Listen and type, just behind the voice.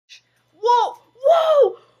Whoa! Whoa!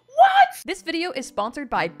 What? This video is sponsored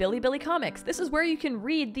by Billy Comics. This is where you can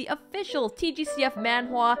read the official TGCF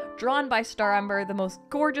manhwa drawn by Star Ember, the most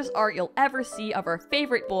gorgeous art you'll ever see of our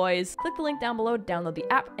favorite boys. Click the link down below, download the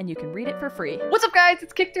app, and you can read it for free. What's up, guys?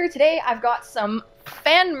 It's Kictor. Today I've got some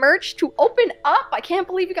fan merch to open up. I can't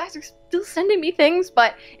believe you guys are still sending me things,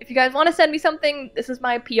 but if you guys want to send me something, this is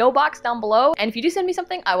my PO box down below, and if you do send me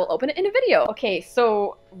something, I will open it in a video. Okay,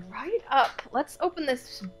 so right up, let's open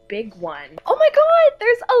this big one. Oh my god,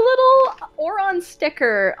 there's a little Oron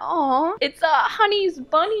sticker. Aw, it's a Honey's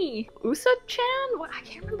bunny. Usa-chan? What? I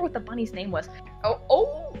can't remember what the bunny's name was.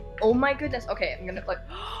 Oh my goodness. Okay, I'm gonna like.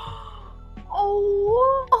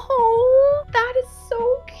 Oh, that is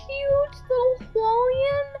so cute. Little Hua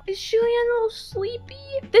Lian. Is Xie Lian a little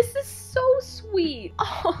sleepy? This is so sweet.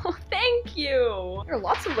 Oh, thank you. There are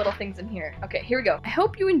lots of little things in here. Okay, here we go. I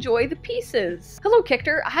hope you enjoy the pieces. Hello,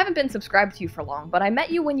 Kictor. I haven't been subscribed to you for long, but I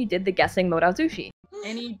met you when you did the guessing Modazushi.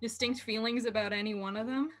 Any distinct feelings about any one of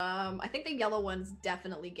them? I think the yellow one's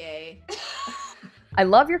definitely gay. I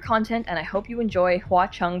love your content, and I hope you enjoy Hua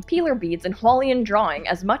Cheng peeler beads and Hua Lian drawing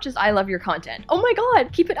as much as I love your content. Oh my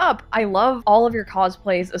god, keep it up! I love all of your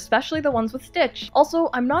cosplays, especially the ones with Stitch. Also,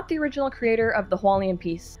 I'm not the original creator of the Hua Lian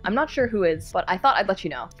piece. I'm not sure who is, but I thought I'd let you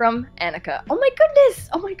know. From Annika. Oh my goodness!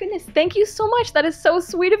 Oh my goodness, thank you so much! That is so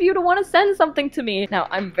sweet of you to want to send something to me. Now,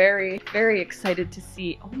 I'm very excited to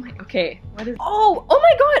see. Oh my, okay, what is— oh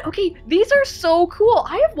my god, okay, these are so cool!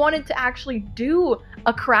 I have wanted to actually do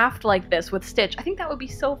a craft like this with Stitch. I think that would be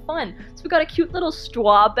so fun. So we got a cute little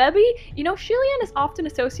straw baby. You know, Xie Lian is often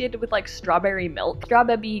associated with like strawberry milk. Straw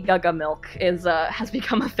baby gaga milk is has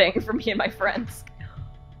become a thing for me and my friends.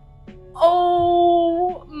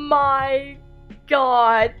 Oh my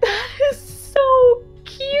god, that is so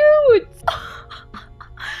cute.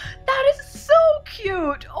 That is so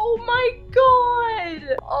cute. Oh my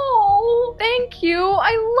god. Oh, thank you.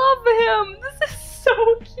 I love him. This is so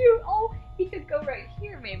cute. Oh, he could go right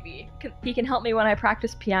here, maybe. He can help me when I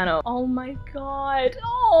practice piano. Oh my god.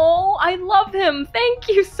 Oh, I love him. Thank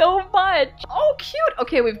you so much. Oh, cute.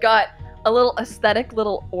 Okay, we've got a little aesthetic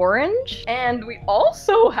little orange. And we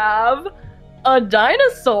also have a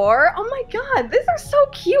dinosaur. Oh my god, these are so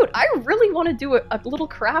cute. I really want to do a little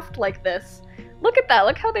craft like this. Look at that.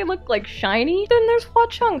 Look how they look like shiny. Then there's Hua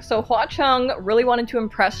Cheng. So Hua Cheng really wanted to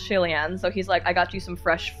impress Xie Lian. So he's like, I got you some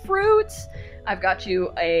fresh fruits. I've got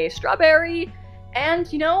you a strawberry,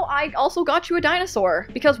 and you know, I also got you a dinosaur,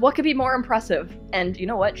 because what could be more impressive? And you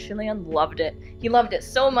know what? Xie Lian loved it. He loved it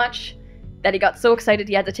so much that he got so excited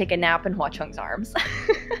he had to take a nap in Hua Cheng's arms.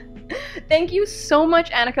 Thank you so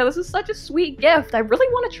much, Annika. This is such a sweet gift. I really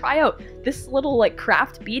want to try out this little like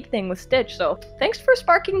craft bead thing with Stitch, so thanks for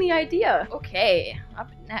sparking the idea. Okay,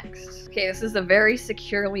 up next. Okay, this is a very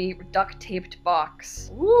securely duct-taped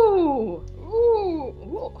box. Ooh,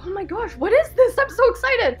 oh my gosh, what is this? I'm so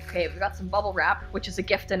excited. Okay, we've got some bubble wrap, which is a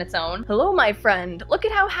gift in its own. Hello, my friend. Look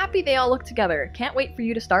at how happy they all look together. Can't wait for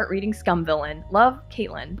you to start reading Scum Villain. Love,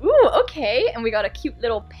 Caitlin. Ooh, okay, and we got a cute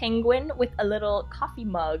little penguin with a little coffee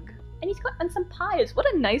mug. And he's got some pies.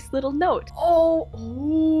 What a nice little note. Oh,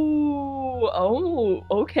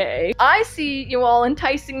 okay. I see you all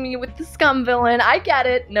enticing me with the Scum Villain. I get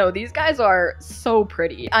it. No, these guys are so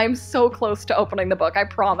pretty. I'm so close to opening the book, I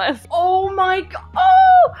promise. Oh my god.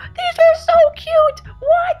 Oh, these are so cute.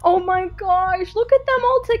 What? Oh my gosh, look at them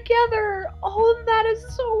all together. Oh, that is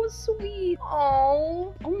so sweet.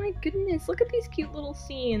 Oh my goodness, look at these cute little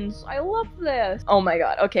scenes. I love this. Oh my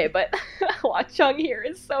god, okay, but Hua Cheng here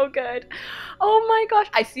is so good. Oh my gosh,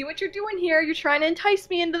 I see what you're doing here. You're trying to entice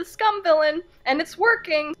me into the Scum Villain, and it's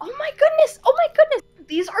working. Oh my goodness,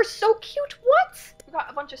 these are so cute. What? We got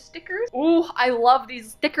a bunch of stickers. Ooh, I love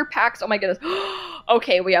these sticker packs. Oh my goodness.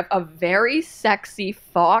 Okay, we have a very sexy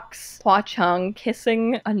fox, Hua Cheng,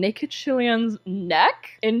 kissing a naked Xie Lian's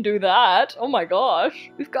neck. Into that. Oh my gosh.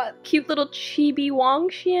 We've got cute little chibi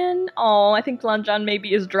Wangxian. Oh, I think Lanzhan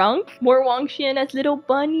maybe is drunk. More Wangxian as little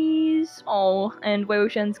bunnies. Oh, and Wei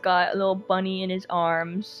Wuxian's got a little bunny in his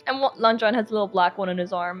arms. And Lanzhan has a little black one in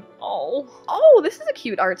his arm. Oh, this is a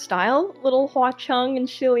cute art style. Little Hua Cheng and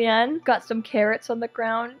Xie Lian. Got some carrots on the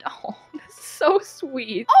ground. Oh, this is so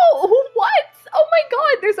sweet. Oh, what? Oh my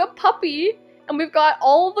god, there's a puppy. And we've got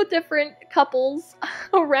all the different couples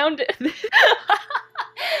around it.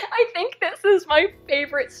 I think this is my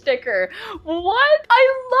favorite sticker. What?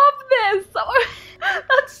 I love this!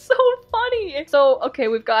 That's so funny! So, okay,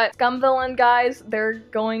 we've got Scum Villain guys. They're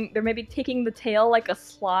maybe taking the tail like a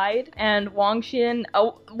slide. And Wangxian,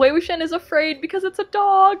 Wei Wuxian is afraid because it's a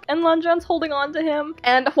dog. And Lanzhan's holding on to him.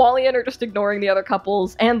 And Hua Lian are just ignoring the other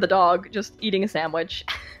couples and the dog, just eating a sandwich.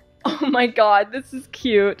 Oh my god, this is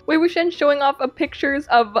cute. Wei Wuxian showing off pictures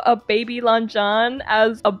of a baby Lanzhan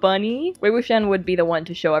as a bunny. Wei Wuxian would be the one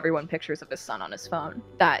to show everyone pictures of his son on his phone.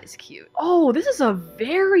 That is cute. Oh, this is a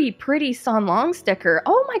very pretty San Long sticker.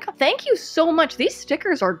 Oh my god, thank you so much. These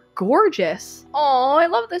stickers are gorgeous. Oh, I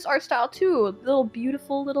love this art style too. Little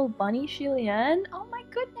beautiful little bunny Xie Lian. Oh my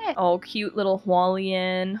goodness. Oh, cute little Hua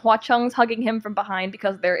Lian. Hua Cheng's hugging him from behind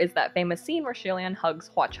because there is that famous scene where Xie Lian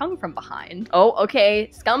hugs Hua Cheng from behind. Oh, okay.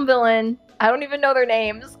 Scum villain. I don't even know their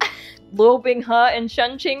names. Luo Binghe and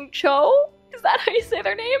Shenqing Chou? Is that how you say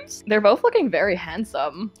their names? They're both looking very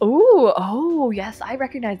handsome. Ooh, oh yes, I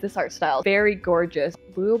recognize this art style. Very gorgeous.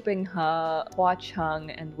 Luo Binghe, Hua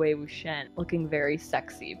Cheng, and Wei Wuxian looking very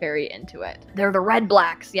sexy, very into it. They're the red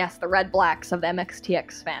blacks. Yes, the red blacks of the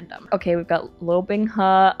MXTX fandom. Okay, we've got Luo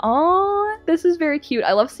Binghe. Oh, this is very cute.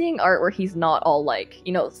 I love seeing art where he's not all like,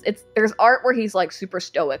 you know, there's art where he's like super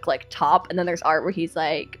stoic, like top, and then there's art where he's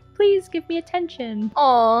like, please give me attention.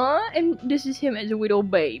 Aww, and this is him as a little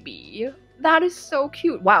baby. That is so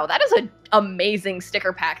cute. Wow, that is an amazing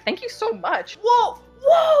sticker pack. Thank you so much. Whoa,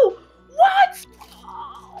 whoa, what?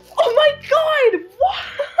 Oh my god,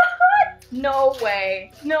 what? No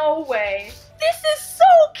way, no way. This is so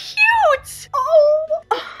cute. Oh,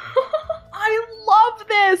 I love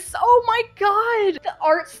this. Oh my god. The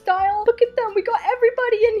art style. Look at them. We got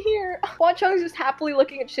everybody in here. Hua Cheng's just happily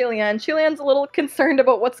looking at Xie Lian. Xie Lian's a little concerned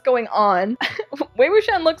about what's going on. Wei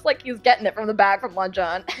Wuxian looks like he's getting it from the back from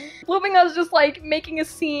Lanzhan. Luo Binghe's just like making a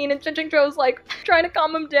scene and Shenqing Chou's like trying to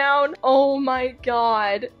calm him down. Oh my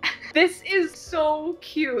god. This is so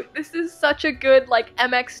cute. This is such a good like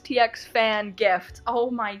MXTX fan gift. Oh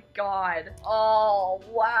my god. Oh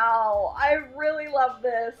wow. I really love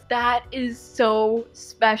this. That is so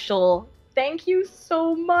special. Thank you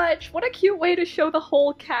so much. What a cute way to show the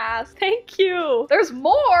whole cast. Thank you. There's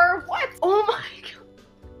more. What? Oh my god.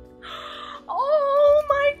 Oh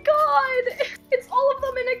my god. It's all of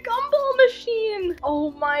them in a gumball machine.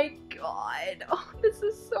 Oh my god. Oh, this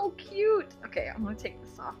is so cute. Okay, I'm gonna take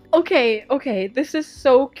this off. Okay, this is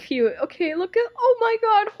so cute. Okay, look at, oh my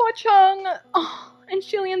god, Hua Cheng. Oh, and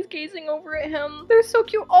Xie Lian's gazing over at him. They're so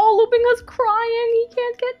cute. Oh, Luo Binghe's crying. He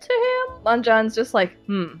can't get to him. Lanzhan's just like,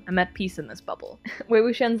 I'm at peace in this bubble. Wei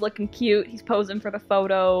Wuxian's looking cute. He's posing for the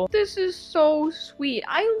photo. This is so sweet.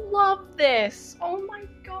 I love this. Oh my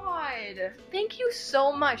god. Thank you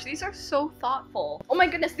so much. These are so thoughtful. Oh my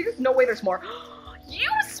goodness, there's no way there's more. You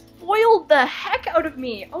spoiled the heck out of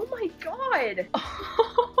me. Oh my god.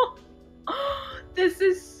 This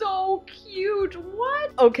is so cute.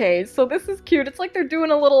 What? Okay, so this is cute. It's like they're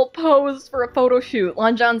doing a little pose for a photo shoot.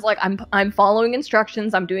 Lanzhan's like, I'm following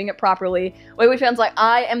instructions. I'm doing it properly. Wei Wuxian's like,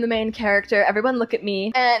 I am the main character. Everyone look at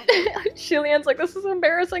me. And Xie Lian's like, this is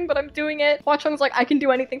embarrassing, but I'm doing it. Hua Cheng's like, I can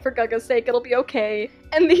do anything for Gaga's sake. It'll be okay.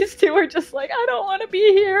 And these two are just like, I don't want to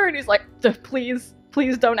be here. And he's like, please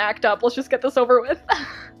don't act up. Let's just get this over with.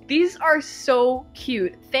 These are so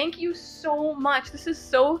cute. Thank you so much. This is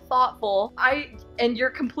so thoughtful. And you're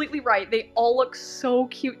completely right. They all look so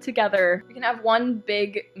cute together. We can have one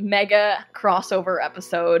big mega crossover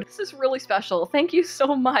episode. This is really special. Thank you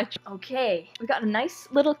so much. Okay, we got a nice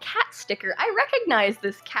little cat sticker. I recognize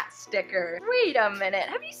this cat sticker. Wait a minute.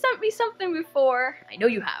 Have you sent me something before? I know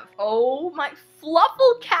you have. Oh my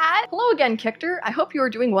Fluffle cat! Hello again, Kictor. I hope you are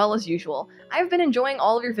doing well as usual. I've been enjoying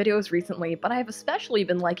all of your videos recently, but I have especially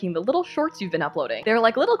been liking the little shorts you've been uploading. They're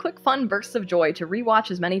like little quick fun bursts of joy to rewatch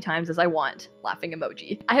as many times as I want. Laughing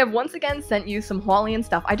emoji. I have once again sent you some Hua Lian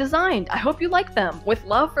stuff I designed. I hope you like them. With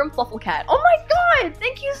love from Fluffle Cat. Oh my god!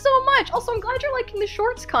 Thank you so much! Also, I'm glad you're liking the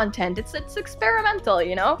shorts content. It's experimental,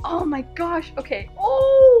 you know? Oh my gosh. Okay.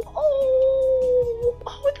 Oh,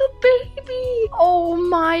 the baby! Oh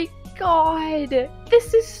my god,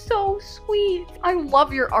 this is so sweet. I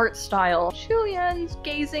love your art style. Xie Lian's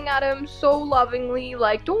gazing at him so lovingly,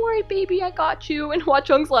 like, don't worry, baby, I got you. And Hua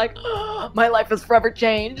Cheng's like, oh, my life is forever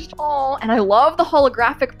changed. Oh, and I love the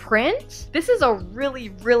holographic print. This is a really,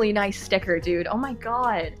 really nice sticker, dude. Oh my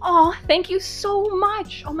god. Oh, thank you so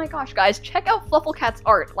much. Oh my gosh, guys, check out Fluffle Cat's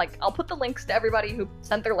art. Like, I'll put the links to everybody who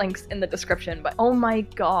sent their links in the description, but oh my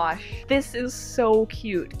gosh, this is so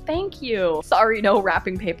cute. Thank you. Sorry, no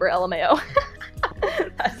wrapping paper, LMAO.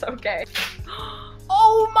 That's okay.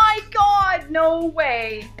 Oh my god, no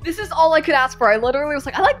way. This is all I could ask for. I literally was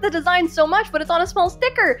like, I like the design so much, but it's on a small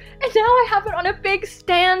sticker. And now I have it on a big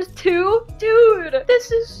stand too. Dude,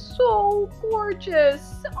 this is so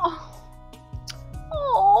gorgeous. Oh.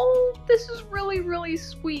 Oh, this is really, really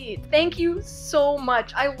sweet. Thank you so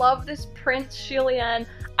much. I love this Prince Xie Lian.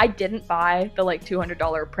 I didn't buy the like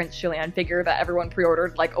 $200 Prince Xie Lian figure that everyone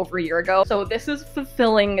pre-ordered like over a year ago. So this is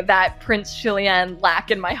fulfilling that Prince Xie Lian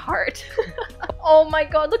lack in my heart. Oh my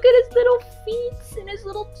god, look at his little feet and his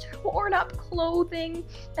little torn up clothing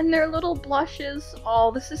and their little blushes.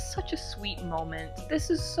 Oh, this is such a sweet moment. This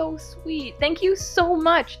is so sweet. Thank you so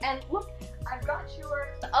much. And look, I've got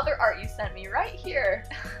the other art you sent me right here.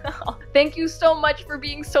 Thank you so much for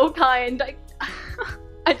being so kind.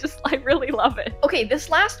 I really love it. Okay, this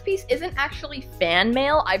last piece isn't actually fan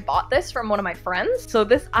mail. I bought this from one of my friends. So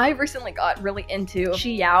this, I recently got really into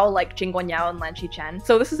Xiao, like Jingguan Yao and Lan Chen.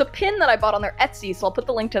 So this is a pin that I bought on their Etsy, so I'll put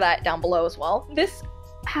the link to that down below as well. This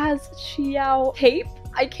has Xiao tape.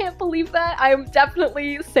 I can't believe that. I'm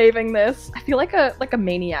definitely saving this. I feel like a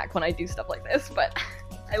maniac when I do stuff like this, but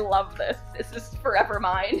I love this. This is forever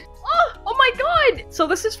mine. Oh my god! So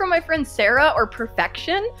this is from my friend Sarah, or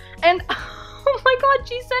Perfection, and oh my god,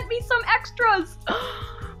 she sent me some extras!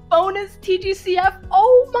 Bonus TGCF.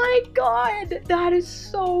 Oh my god! That is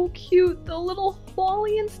so cute. The little Hua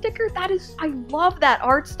Lian sticker. I love that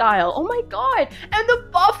art style. Oh my god! And the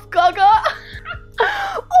buff Gaga!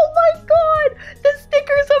 Oh my god! The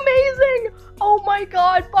sticker's amazing! Oh my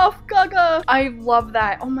god, buff Gaga! I love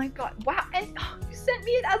that. Oh my god. Wow. And you sent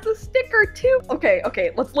me it as a sticker too.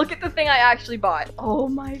 Okay, let's look at the thing I actually bought. Oh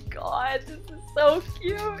my god, this is so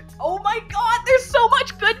cute. Oh my god, there's so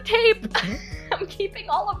much good tape. I'm keeping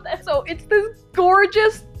all of this. So it's this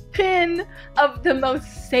gorgeous pin of the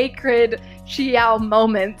most sacred Xiao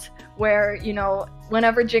moment where, you know,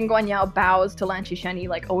 whenever Jingguan Yao bows to Lan Chen, he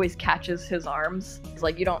like always catches his arms. He's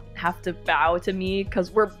like, you don't have to bow to me because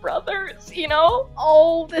we're brothers, you know?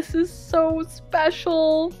 Oh, this is so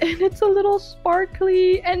special. And it's a little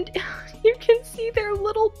sparkly and you can see their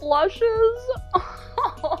little blushes.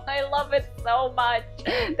 Oh, I love it so much.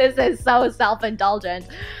 This is so self-indulgent.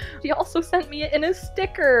 She also sent me it in a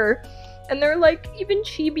sticker. And they're like even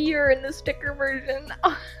chibier in the sticker version.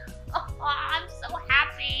 Oh, I'm so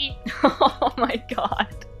happy. Oh my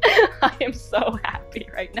god. I am so happy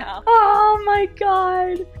right now. Oh my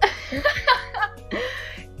god.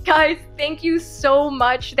 Guys, thank you so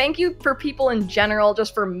much. Thank you for people in general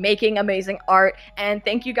just for making amazing art. And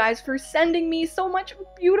thank you guys for sending me so much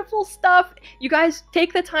beautiful stuff. You guys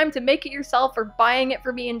take the time to make it yourself or buying it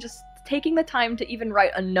for me, and just taking the time to even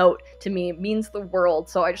write a note to me means the world.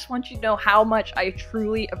 So I just want you to know how much I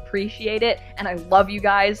truly appreciate it, and I love you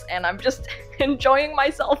guys, and I'm just enjoying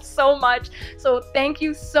myself so much. So thank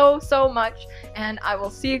you so much, and I will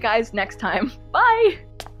see you guys next time. Bye!